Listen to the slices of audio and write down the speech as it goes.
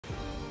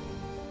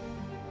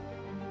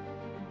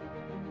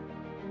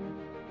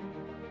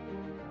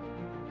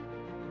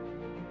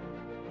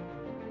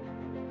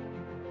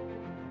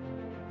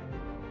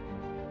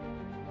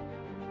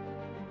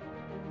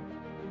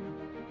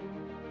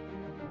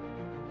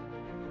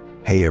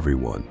Hey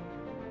everyone.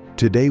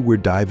 Today we're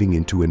diving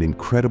into an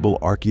incredible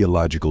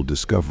archaeological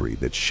discovery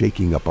that's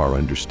shaking up our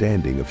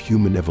understanding of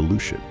human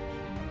evolution.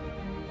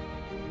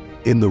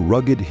 In the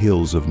rugged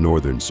hills of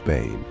northern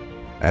Spain,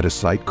 at a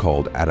site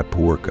called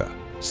Atapuerca,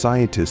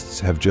 scientists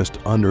have just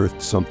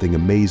unearthed something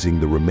amazing: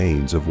 the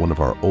remains of one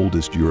of our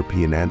oldest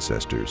European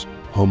ancestors,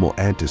 Homo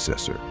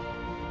antecessor.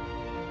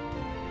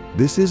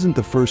 This isn't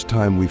the first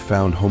time we've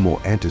found Homo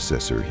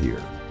antecessor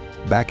here.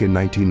 Back in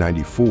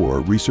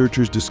 1994,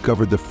 researchers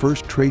discovered the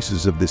first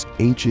traces of this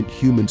ancient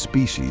human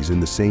species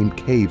in the same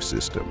cave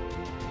system.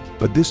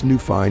 But this new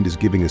find is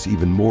giving us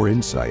even more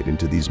insight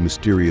into these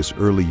mysterious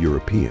early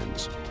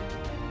Europeans.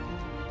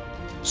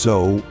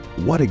 So,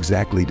 what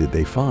exactly did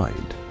they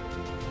find?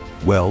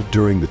 Well,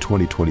 during the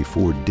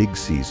 2024 dig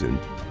season,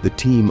 the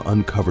team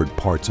uncovered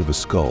parts of a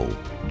skull,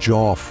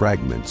 jaw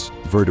fragments,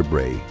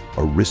 vertebrae,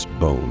 a wrist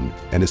bone,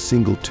 and a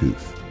single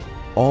tooth.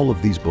 All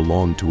of these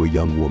belonged to a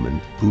young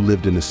woman who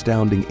lived an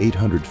astounding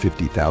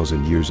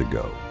 850,000 years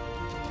ago.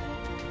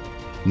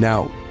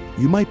 Now,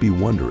 you might be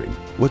wondering,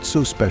 what's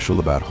so special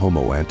about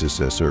Homo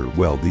antecessor?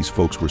 Well, these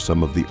folks were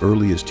some of the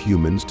earliest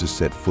humans to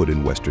set foot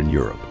in Western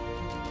Europe.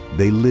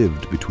 They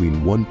lived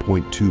between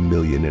 1.2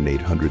 million and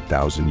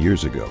 800,000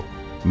 years ago,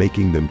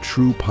 making them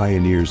true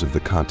pioneers of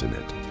the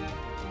continent.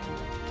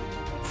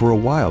 For a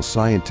while,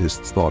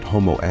 scientists thought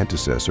Homo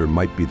antecessor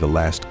might be the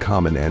last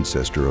common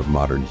ancestor of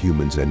modern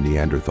humans and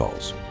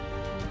Neanderthals.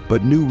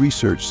 But new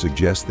research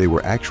suggests they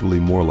were actually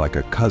more like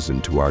a cousin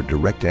to our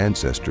direct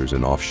ancestors,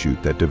 an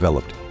offshoot that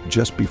developed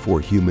just before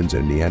humans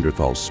and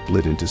Neanderthals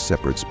split into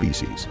separate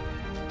species.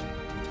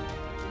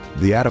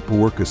 The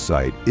Atapuerca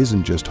site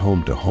isn't just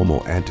home to Homo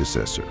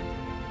antecessor.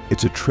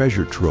 It's a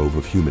treasure trove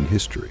of human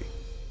history.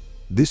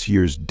 This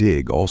year's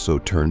dig also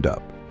turned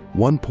up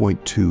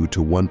 1.2 to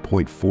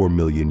 1.4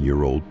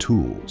 million-year-old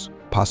tools,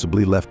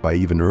 possibly left by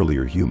even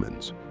earlier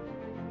humans.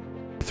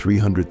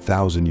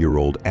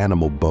 300,000-year-old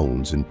animal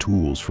bones and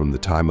tools from the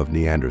time of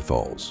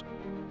Neanderthals.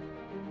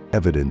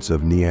 Evidence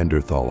of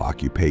Neanderthal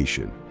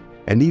occupation,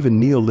 and even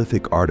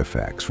Neolithic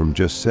artifacts from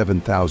just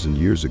 7,000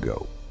 years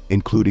ago,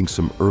 including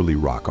some early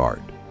rock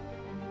art.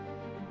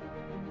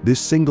 This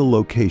single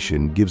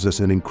location gives us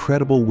an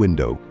incredible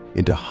window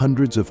into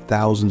hundreds of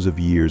thousands of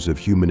years of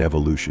human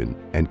evolution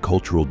and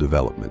cultural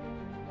development.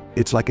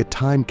 It's like a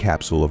time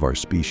capsule of our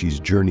species'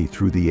 journey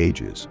through the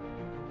ages.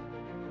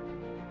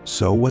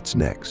 So what's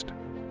next?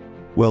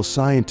 Well,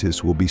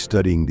 scientists will be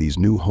studying these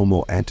new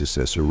Homo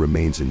antecessor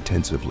remains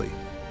intensively.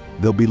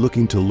 They'll be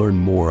looking to learn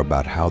more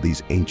about how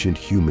these ancient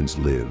humans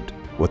lived,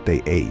 what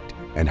they ate,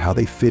 and how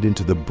they fit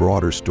into the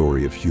broader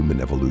story of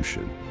human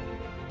evolution.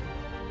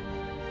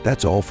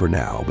 That's all for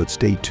now, but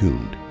stay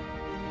tuned.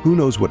 Who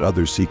knows what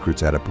other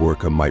secrets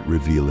Atapuerca might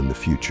reveal in the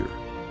future?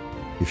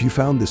 If you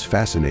found this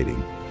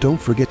fascinating, don't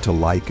forget to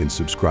like and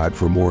subscribe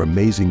for more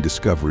amazing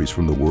discoveries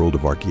from the world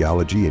of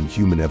archaeology and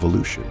human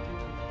evolution.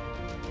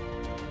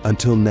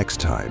 Until next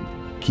time,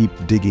 keep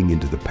digging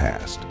into the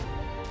past.